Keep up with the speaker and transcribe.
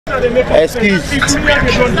Excuse.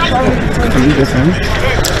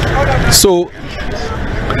 So,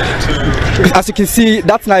 as you can see,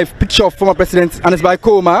 that's now a picture of former President Ernest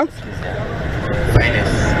Koroma,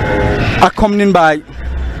 accompanied by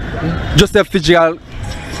Joseph Fitzgerald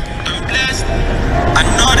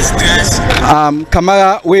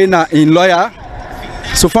Kamara, Wayne in lawyer.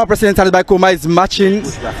 So former President Ernest Koroma is marching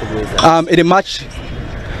in a march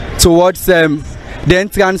towards the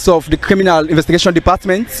entrance of the Criminal Investigation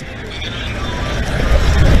Department,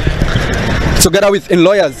 together with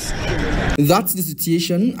lawyers. That's the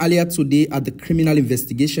situation earlier today at the Criminal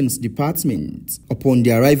Investigations Department upon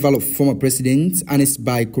the arrival of former President Ernest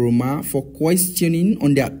Koroma for questioning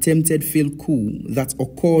on the attempted failed coup that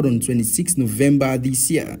occurred on 26 November this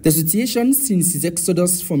year. The situation since his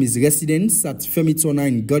exodus from his residence at Femitona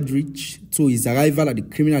in Godrich to his arrival at the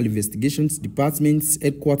Criminal Investigations Department's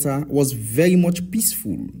headquarters was very much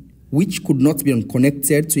peaceful, which could not be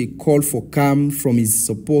unconnected to a call for calm from his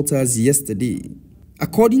supporters yesterday.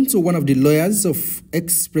 According to one of the lawyers of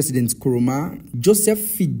ex-President Koroma, Joseph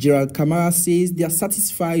Fitzgerald Kamara says they are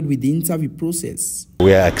satisfied with the interview process.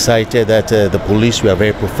 We are excited that the police were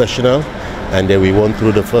very professional, and we went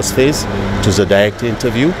through the first phase. It was a direct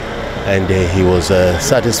interview, and he was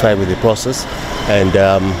satisfied with the process, and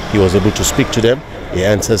he was able to speak to them. He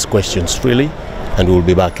answers questions freely, and we'll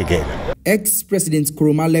be back again. Ex-President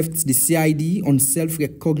Koroma left the CID on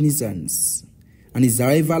self-recognizance, and his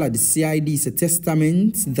arrival at the CID is a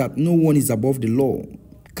testament that no one is above the law.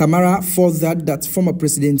 Kamara furthered that former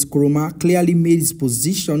President Koroma clearly made his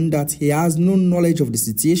position that he has no knowledge of the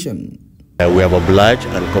situation. We have obliged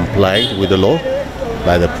and complied with the law.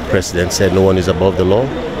 By the President said no one is above the law.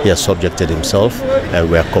 He has subjected himself,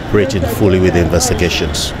 and we are cooperating fully with the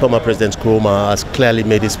investigations. Former President Koroma has clearly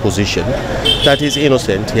made his position that he's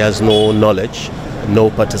innocent. He has no knowledge, no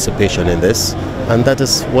participation in this, and that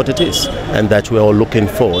is what it is, and that we are all looking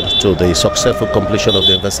forward to the successful completion of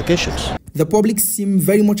the investigations. The public seem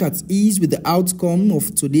very much at ease with the outcome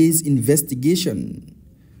of today's investigation,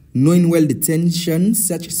 knowing well the tension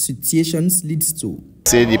such situations leads to.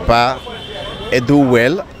 Say the PA do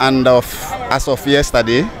well, and as of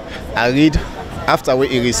yesterday, I read after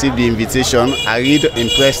we received the invitation, I read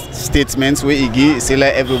impressed statements where he give, say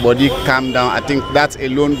let everybody calm down. I think that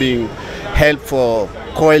alone being help for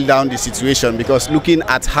coil down the situation, because looking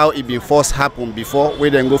at how it been first happened before, we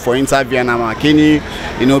then go for interview and Makeni,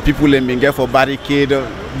 people have been there for barricade,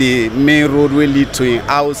 the main road will lead to a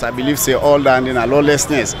house, I believe say all down in a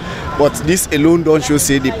lawlessness. But this alone don't show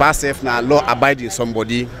say the past now law abiding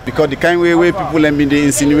somebody, because the kind way people have been they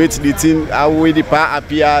insinuate the thing, how way the power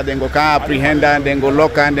appear, then go can apprehend and then go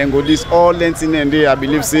lock and then go this all lengthen, and they I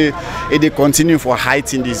believe say they continue for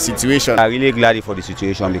heighting this situation. I'm really glad for the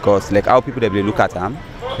situation, because like how people they look at them,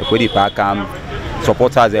 they put the power calm,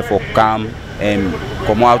 supporters there for calm and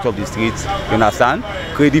come out of the streets, you understand?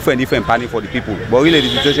 Create different panic for the people. But really the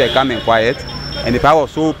situation is calm and quiet, and the power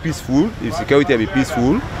was so peaceful, the security will be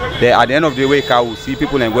peaceful. Then at the end of the way, we'll see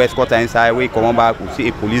people and go escort her inside, we come back, we'll see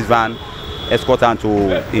a police van escort her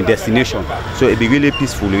to a destination. So it'll be really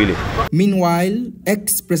peaceful, really. Meanwhile,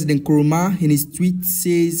 ex-President Koroma in his tweet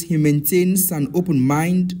says he maintains an open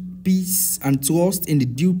mind, peace and trust in the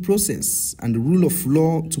due process and the rule of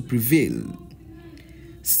law to prevail.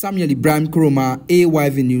 Samuel Ibrahim Koroma,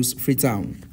 AYV News, Freetown.